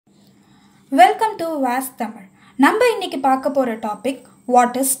Welcome to was Tamil. நம்ம இன்னைக்கு பார்க்க போகிற டாபிக்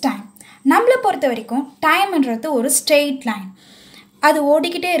வாட் இஸ் டைம். நம்மளை பொறுத்த வரைக்கும் டைம்ன்றது ஒரு ஸ்ட்ரெயிட் லைன். அது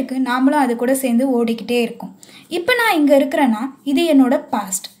ஓடிக்கிட்டே இருக்குது, நாமளும் அது கூட சேர்ந்து ஓடிக்கிட்டே இருக்கோம். இப்போ நான் இங்கே இருக்கிறேன்னா இது என்னோட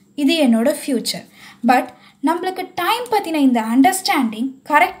பாஸ்ட், இது என்னோட ஃப்யூச்சர். பட் நம்மளுக்கு டைம் பற்றின இந்த அண்டர்ஸ்டாண்டிங்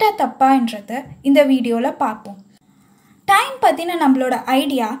கரெக்டாக தப்பான்றதை இந்த வீடியோவில் பார்ப்போம். டைம் பற்றின நம்மளோட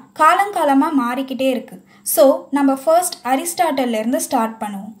ஐடியா காலங்காலமாக மாறிக்கிட்டே இருக்குது. ஸோ நம்ம ஃபர்ஸ்ட் அரிஸ்டாட்டிலேருந்து ஸ்டார்ட்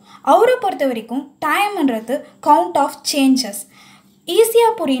பண்ணுவோம். அவரை பொறுத்த வரைக்கும் டைம்ன்றது கவுண்ட் ஆஃப் சேஞ்சஸ்.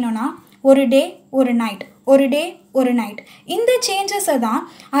 ஈஸியாக புரியணும்னா ஒரு டே ஒரு நைட், ஒரு டே ஒரு நைட், இந்த சேஞ்சஸை தான்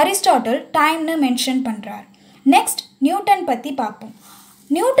அரிஸ்டாட்டில் டைம்னு மென்ஷன் பண்ணுறார். நெக்ஸ்ட் நியூட்டன் பற்றி பார்ப்போம்.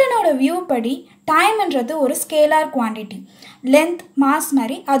 நியூட்டனோட வியூ படி டைம்ன்றது ஒரு ஸ்கேலார் குவான்டிட்டி. லென்த் மாஸ்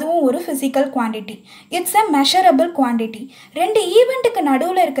மாதிரி அதுவும் ஒரு physical quantity. It's a measurable quantity. ரெண்டு ஈவெண்ட்டுக்கு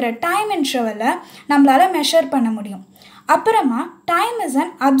நடுவில் இருக்கிற டைம் இன்டர்வலை நம்மளால் மெஷர் பண்ண முடியும். அப்புறமா time is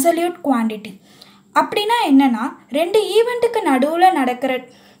an absolute quantity. அப்படின்னா என்னென்னா, ரெண்டு ஈவெண்ட்டுக்கு நடுவில்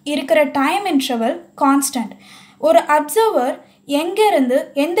இருக்கிற டைம் இன்டர்வல் கான்ஸ்டன்ட். ஒரு அப்சர்வர் எங்கேருந்து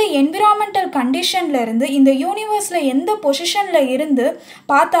எந்த என்விரான்மெண்டல் கண்டிஷனில் இருந்து இந்த யூனிவர்ஸில் எந்த பொசிஷனில் இருந்து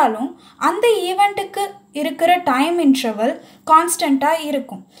பார்த்தாலும் அந்த ஈவெண்ட்டுக்கு இருக்கிற டைம் இன்டர்வல் கான்ஸ்டண்ட்டாக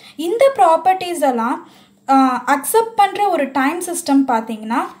இருக்கும். இந்த ப்ராப்பர்ட்டிஸ் எல்லாம் அக்செப்ட் பண்ணுற ஒரு டைம் சிஸ்டம்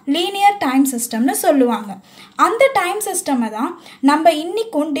பார்த்திங்கன்னா லீனியர் டைம் சிஸ்டம்னு சொல்லுவாங்க. அந்த டைம் சிஸ்டமை தான் நம்ம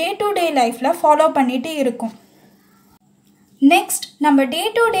இன்றைக்கும் டே டு டே லைஃப்பில் ஃபாலோ பண்ணிகிட்டு இருக்கோம். நெக்ஸ்ட் நம்ம டே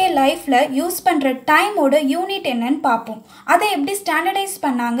டு டே லைஃப்பில் யூஸ் பண்ணுற டைமோட யூனிட் என்னன்னு பார்ப்போம். அதை எப்படி ஸ்டாண்டர்டைஸ்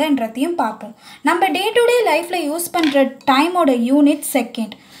பண்ணாங்கன்றதையும் பார்ப்போம். நம்ம டே டு டே லைஃப்பில் யூஸ் பண்ணுற டைமோட யூனிட்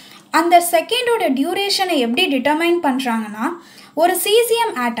செகண்ட். அந்த செகண்டோட டியூரேஷனை எப்படி டிட்டர்மைன் பண்ணுறாங்கன்னா, ஒரு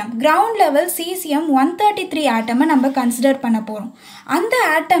சீசியம் ஆட்டம், கிரவுண்ட் லெவல் சீசியம் 133 ஆட்டமை நம்ம கன்சிடர் பண்ண போகிறோம். அந்த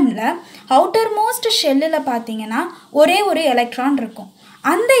ஆட்டமில் அவுட்டர் மோஸ்ட் ஷெல்லில் பார்த்தீங்கன்னா ஒரே ஒரு எலக்ட்ரான் இருக்கும்.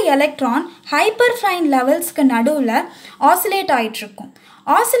 அந்த எலக்ட்ரான் ஹைப்பர் ஃபைன் லெவல்ஸ்க்கு நடுவில் ஆசிலேட் ஆகிட்டுருக்கும்.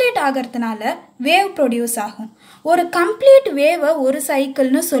 ஆசிலேட் ஆகிறதுனால வேவ் ப்ரொடியூஸ் ஆகும். ஒரு கம்ப்ளீட் வேவை ஒரு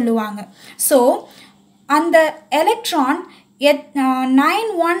சைக்கிள்னு சொல்லுவாங்க. ஸோ அந்த electron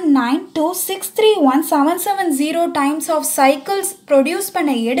 919 to 631 770 times of cycles produce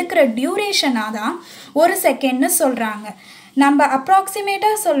பண்ண எடுக்கிற டியூரேஷனாக தான் ஒரு செகண்ட்னு சொல்கிறாங்க. நம்ம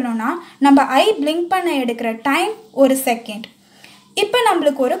அப்ராக்சிமேட்டாக சொல்லணும்னா நம்ம ஐ பிளிங்க் பண்ண எடுக்கிற டைம் ஒரு செகண்ட். இப்போ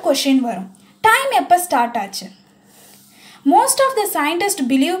நம்மளுக்கு ஒரு கொஷின் வரும், டைம் எப்போ ஸ்டார்ட் ஆச்சு? Most of the scientist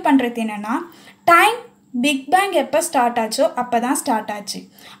believe பண்ணுறது என்னென்னா, டைம் பிக் பேங் எப்போ ஸ்டார்ட் ஆச்சோ அப்போ தான் ஸ்டார்ட் ஆச்சு.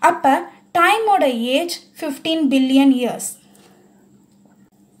 அப்போ டைமோட ஏஜ் 15 பில்லியன் இயர்ஸ்.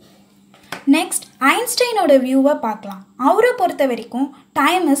 நெக்ஸ்ட் ஐன்ஸ்டைனோட வியூவை பார்க்கலாம். அவரை பொறுத்த வரைக்கும்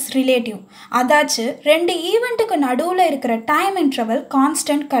டைம் இஸ் ரிலேட்டிவ். அதாச்சு ரெண்டு ஈவெண்ட்டுக்கு நடுவில் இருக்கிற டைம் இன்டர்வல்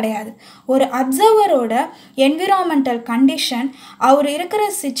கான்ஸ்டன்ட் கிடையாது. ஒரு அப்சர்வரோட என்விரான்மெண்டல் கண்டிஷன், அவர் இருக்கிற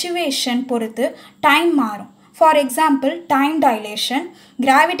சிச்சுவேஷன் பொறுத்து டைம் மாறும். For example time dilation,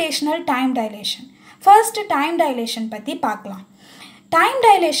 gravitational time dilation. First time dilation பற்றி பார்க்கலாம். டைம்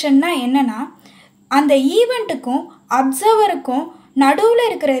டைலேஷன்னா என்னென்னா, அந்த ஈவெண்ட்டுக்கும் அப்சர்வருக்கும் நடுவில்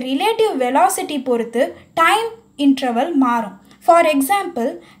இருக்கிற ரிலேட்டிவ் வெலாசிட்டி பொறுத்து டைம் இன்டர்வல் மாறும். ஃபார் எக்ஸாம்பிள்,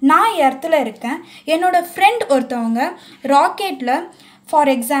 நான் எர்த்தில் இருக்கேன், என்னோடய ஃப்ரெண்ட் ஒருத்தவங்க ராக்கெட்டில்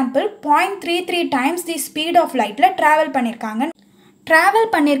for example 0.33 times the speed of லைட்டில் ட்ராவல்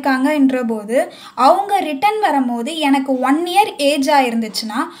பண்ணியிருக்காங்கன்ற போது அவங்க ரிட்டன் வரும்போது எனக்கு 1 இயர் ஏஜ்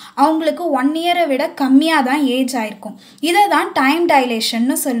ஆகிருந்துச்சுன்னா அவங்களுக்கு 1 இயரை விட கம்மியாக தான் ஏஜ் ஆகிருக்கும். இதை தான் டைம்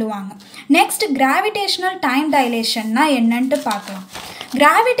டைலேஷன்னு சொல்லுவாங்க. நெக்ஸ்ட் கிராவிடேஷனல் டைம் டைலேஷன்னா என்னன்ட்டு பார்க்கலாம்.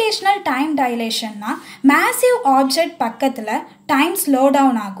 கிராவிடேஷனல் டைம் டைலேஷன்னா மேசிவ் ஆப்ஜெக்ட் பக்கத்தில் டைம் ஸ்லோ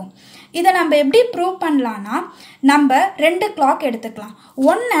டவுன் ஆகும். இதை நம்ம எப்படி ப்ரூவ் பண்ணலான்னா, நம்ம 2 கிளாக் எடுத்துக்கலாம்.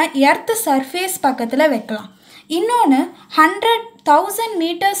 ஒன்று எர்த் சர்ஃபேஸ் பக்கத்தில் வைக்கலாம், இன்னொன்று 100,000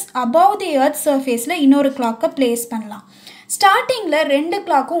 மீட்டர்ஸ் அபவ் தி எர்த் சர்ஃபேஸில் இன்னொரு கிளாக்கை ப்ளேஸ் பண்ணலாம். ஸ்டார்டிங்கில் 2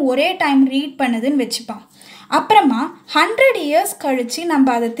 கிளாக்கும் ஒரே டைம் ரீட் பண்ணுதுன்னு வச்சுப்பான். அப்புறமா 100 இயர்ஸ் கழித்து நம்ம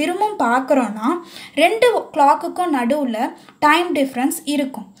அதை திரும்பவும் பார்க்குறோன்னா 2 கிளாக்குக்கும் நடுவில் டைம் டிஃப்ரென்ஸ்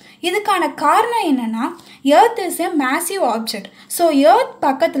இருக்கும். இதுக்கான காரணம் என்னென்னா, earth is a massive object. So earth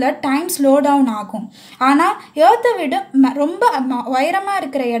பக்கத்தில் டைம் ஸ்லோ டவுன் ஆகும். ஆனால் எர்த்தை விட ரொம்ப உயரமாக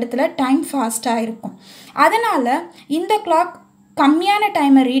இருக்கிற இடத்துல டைம் ஃபாஸ்ட்டாக இருக்கும். அதனால் இந்த கிளாக் கம்மியான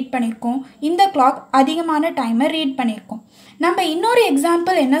டைமை ரீட் பண்ணியிருக்கோம், இந்த கிளாக் அதிகமான டைமை ரீட் பண்ணியிருக்கோம். நம்ம இன்னொரு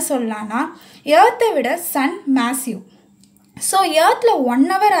எக்ஸாம்பிள் என்ன சொல்லலான்னா, எர்த்தை விட சன் மேசிவ். ஸோ எர்த்தில் 1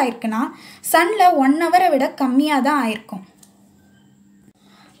 ஹவர் ஆயிருக்குன்னா சன்னில் 1 ஹவரை விட கம்மியாக தான் ஆயிருக்கும்.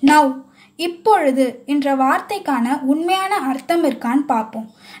 நவ் இப்பொழுது என்ற வார்த்தைக்கான உண்மையான அர்த்தம் இருக்கான்னு பார்ப்போம்.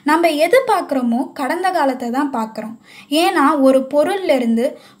 நம்ம எது பார்க்குறோமோ கடந்த காலத்தை தான் பார்க்குறோம். ஏன்னா ஒரு பொருள்லேருந்து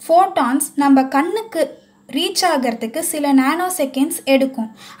ஃபோட்டான்ஸ் நம்ம கண்ணுக்கு ரீச் ஆகிறதுக்கு சில நானோ செகண்ட்ஸ் எடுக்கும்.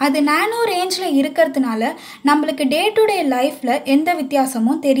 அது நானோ ரேஞ்சில் இருக்கிறதுனால நம்மளுக்கு டே டு டே லைஃப்பில் எந்த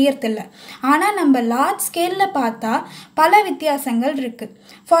வித்தியாசமும் தெரியறதில்ல. ஆனால் நம்ம லார்ஜ் ஸ்கேலில் பார்த்தா பல வித்தியாசங்கள் இருக்குது.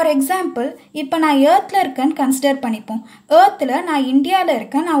 ஃபார் எக்ஸாம்பிள், இப்போ நான் ஏர்த்தில் இருக்கேன்னு கன்சிடர் பண்ணிப்போம். ஏர்த்தில் நான் இந்தியாவில்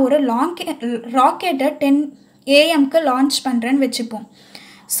இருக்கேன். நான் ஒரு ராக்கெட்டை 10 AM லான்ச் பண்ணுறேன்னு வச்சுப்போம்.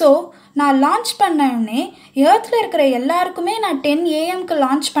 ஸோ நான் லான்ச் பண்ணோடனே ஏர்த்தில் இருக்கிற எல்லாருக்குமே நான் 10 AM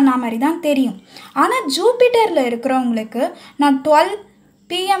லான்ச் பண்ண மாதிரி தான் தெரியும். ஆனால் ஜூபிட்டரில் இருக்கிறவங்களுக்கு நான் 12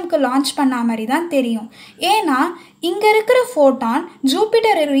 PM லான்ச் பண்ண மாதிரி தான் தெரியும். ஏன்னா இங்கே இருக்கிற ஃபோட்டான்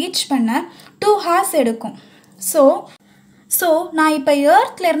ஜூபிட்டரை ரீச் பண்ண 2 hours எடுக்கும். ஸோ நான் இப்போ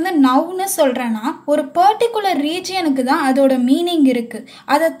ஏர்த்லேருந்து நவுன்னு சொல்கிறேன்னா ஒரு பர்டிகுலர் ரீஜியனுக்கு தான் அதோட மீனிங் இருக்குது.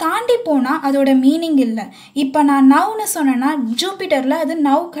 அதை தாண்டி போனால் அதோட மீனிங் இல்லை. இப்போ நான் நவுன்னு சொன்னேன்னா ஜூபிட்டரில் அது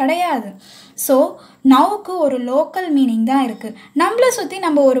நவ் கிடையாது. ஸோ நவுக்கு ஒரு லோக்கல் மீனிங் தான் இருக்குது. நம்மளை சுற்றி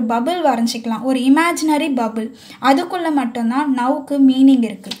நம்ம ஒரு பபிள் வரைஞ்சிக்கலாம், ஒரு இமேஜினரி பபிள். அதுக்குள்ளே மட்டும்தான் நவுக்கு மீனிங்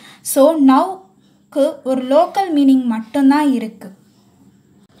இருக்குது. ஸோ நவுக்கு ஒரு லோக்கல் மீனிங் மட்டும்தான் இருக்குது.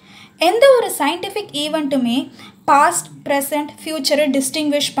 எந்த ஒரு சயின்டிஃபிக் ஈவெண்ட்டுமே பாஸ்ட், ப்ரெசண்ட், ஃப்யூச்சரை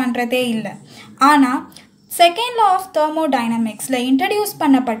டிஸ்டிங்விஷ் பண்ணுறதே இல்லை. ஆனால் செகண்ட் லா ஆஃப் தெர்மோடைனமிக்ஸில் இன்ட்ரடியூஸ்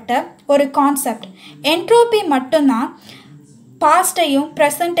பண்ணப்பட்ட ஒரு கான்செப்ட் என்ட்ரோபி மட்டும்தான் பாஸ்ட்டையும்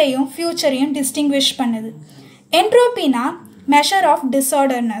ப்ரெசண்ட்டையும் ஃப்யூச்சரையும் டிஸ்டிங்விஷ் பண்ணுது. என்ட்ரோபினா மெஷர் ஆஃப்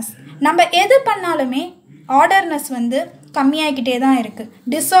டிஸார்டர்னஸ். நம்ம எது பண்ணாலுமே ஆர்டர்னஸ் கம்மியாகிக்கிட்டே தான் இருக்குது,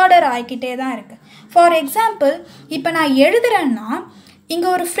 டிஸார்டர் ஆகிக்கிட்டே தான் இருக்குது. ஃபார் எக்ஸாம்பிள், இப்போ நான் எழுதுகிறேன்னா இங்கே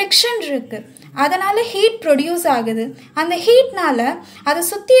ஒரு ஃப்ரிக்ஷன் இருக்குது, அதனால் ஹீட் ப்ரொடியூஸ் ஆகுது. அந்த ஹீட்னால் அதை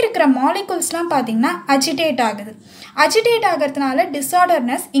சுற்றி இருக்கிற மாலிகுல்ஸ்லாம் பார்த்திங்கன்னா அஜிடேட் ஆகுது. அஜிடேட் ஆகிறதுனால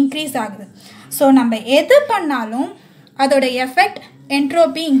டிஸார்டர்னஸ் இன்க்ரீஸ் ஆகுது. ஸோ நம்ம எது பண்ணாலும் அதோட எஃபெக்ட்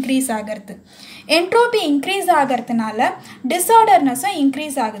என்ட்ரோபி இன்க்ரீஸ் ஆகிறது. என்ட்ரோபி இன்க்ரீஸ் ஆகிறதுனால டிஸார்டர்னஸும்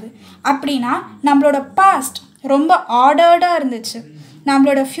இன்க்ரீஸ் ஆகுது. அப்படின்னா நம்மளோட பாஸ்ட் ரொம்ப ஆர்டர்டாக இருந்துச்சு,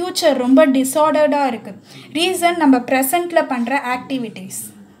 நம்மளோட ஃப்யூச்சர் ரொம்ப டிஸார்டர்டாக இருக்குது. ரீசன் நம்ம ப்ரெசண்ட்டில் பண்ணுற ஆக்டிவிட்டீஸ்.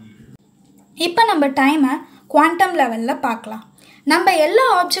 இப்போ நம்ம டைமை குவாண்டம் லெவலில் பார்க்கலாம். நம்ம எல்லா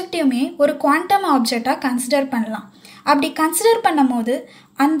ஆப்ஜெக்டையுமே ஒரு குவாண்டம் ஆப்ஜெக்டாக கன்சிடர் பண்ணலாம். அப்படி கன்சிடர் பண்ணும் போது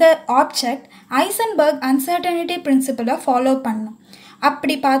அந்த ஆப்ஜெக்ட் ஐசன்பர்க் அன்சர்டனிட்டி பிரின்சிபலை ஃபாலோ பண்ணணும்.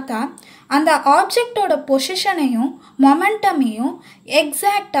 அப்படி பார்த்தா அந்த ஆப்ஜெக்டோட பொசிஷனையும் மொமெண்டமையும்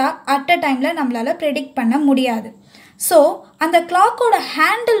எக்ஸாக்டாக அட் அ டைமில் நம்மளால் ப்ரெடிக்ட் பண்ண முடியாது. ஸோ அந்த கிளாக்கோட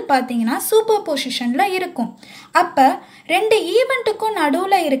ஹேண்டில் பார்த்தீங்கன்னா சூப்பர் பொசிஷனில் இருக்கும். அப்போ 2 ஈவெண்ட்டுக்கும்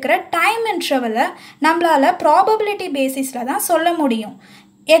நடுவில் இருக்கிற டைம் இன்டர்வலை நம்மளால் ப்ராபபிலிட்டி பேசிஸில் தான் சொல்ல முடியும்,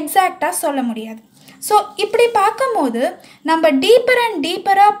 எக்ஸாக்டாக சொல்ல முடியாது. ஸோ இப்படி பார்க்கும்போது நம்ம டீப்பர் அண்ட்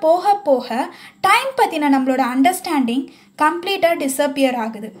டீப்பராக போக போக டைம் பற்றின நம்மளோட அண்டர்ஸ்டாண்டிங் கம்ப்ளீட்டாக டிஸப்பியர்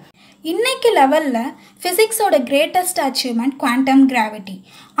ஆகுது. இன்னைக்கு லெவலில் ஃபிசிக்ஸோட கிரேட்டஸ்ட் அச்சீவ்மெண்ட் குவாண்டம் கிராவிட்டி.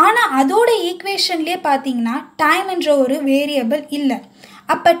 ஆனால் அதோட ஈக்குவேஷன்லேயே பார்த்தீங்கன்னா டைம் என்ற ஒரு வேரியபிள் இல்லை.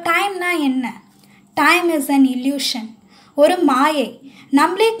 அப்போ டைம்னா என்ன? டைம் இஸ் அன் இல்யூஷன், ஒரு மாயை,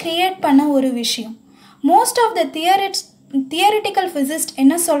 நம்மளே க்ரியேட் பண்ண ஒரு விஷயம். Most of the theoretical physicist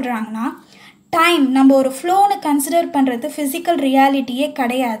என்ன சொல்கிறாங்கன்னா, டைம் நம்ம ஒரு ஃப்ளோன்னு கன்சிடர் பண்ணுறது ஃபிசிக்கல் ரியாலிட்டியே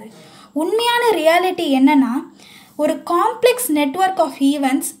கிடையாது. உண்மையான ரியாலிட்டி என்னென்னா, ஒரு காம்ப்ளெக்ஸ் நெட்வொர்க் ஆஃப்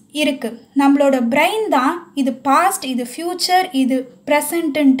ஈவெண்ட்ஸ் இருக்குது. நம்மளோட பிரெயின் தான் இது பாஸ்ட், இது ஃப்யூச்சர், இது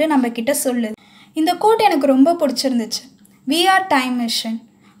ப்ரெசண்ட்டுன்ட்டு நம்மக்கிட்ட சொல்லுது. இந்த கோட் எனக்கு ரொம்ப பிடிச்சிருந்துச்சு. We are time machine,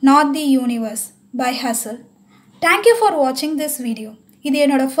 not the universe by Hustle. Thank you for watching this video. இது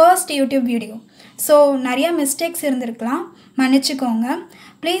என்னோட ஃபர்ஸ்ட் யூடியூப் வீடியோ. ஸோ நிறைய மிஸ்டேக்ஸ் இருந்திருக்கலாம், மன்னிச்சுக்கோங்க.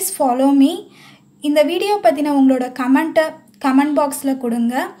 Please follow me. இந்த வீடியோ பற்றின உங்களோட கமெண்ட்டை கமெண்ட் பாக்ஸில்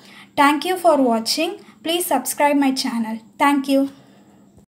கொடுங்க. Thank you for watching. Please subscribe my channel. Thank you.